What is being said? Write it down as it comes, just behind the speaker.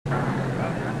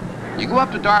You go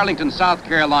up to Darlington, South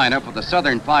Carolina for the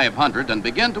Southern 500 and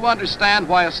begin to understand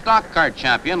why a stock car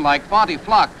champion like Fonty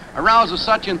arouses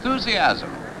such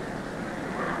enthusiasm.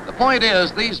 The point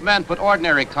is, these men put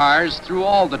ordinary cars through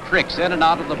all the tricks in and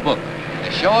out of the book.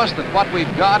 They show us that what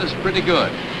we've got is pretty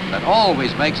good. That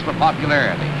always makes for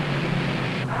popularity.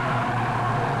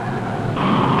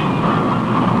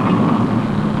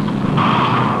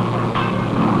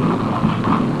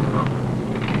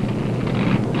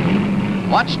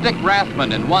 Watch Dick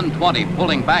Rathman in 120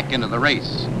 pulling back into the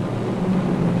race.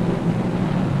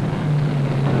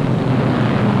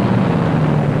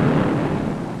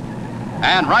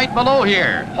 And right below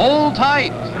here, hold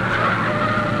tight.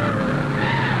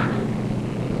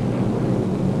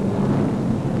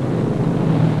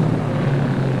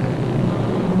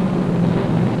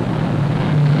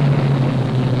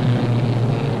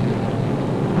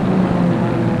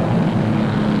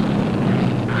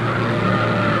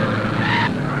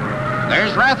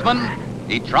 There's Rathman.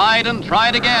 He tried and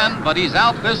tried again, but he's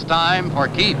out this time for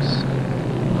keeps.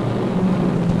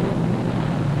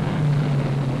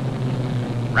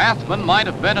 Rathman might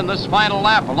have been in this final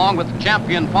lap along with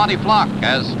champion Fonty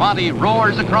as Fonty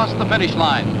roars across the finish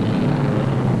line.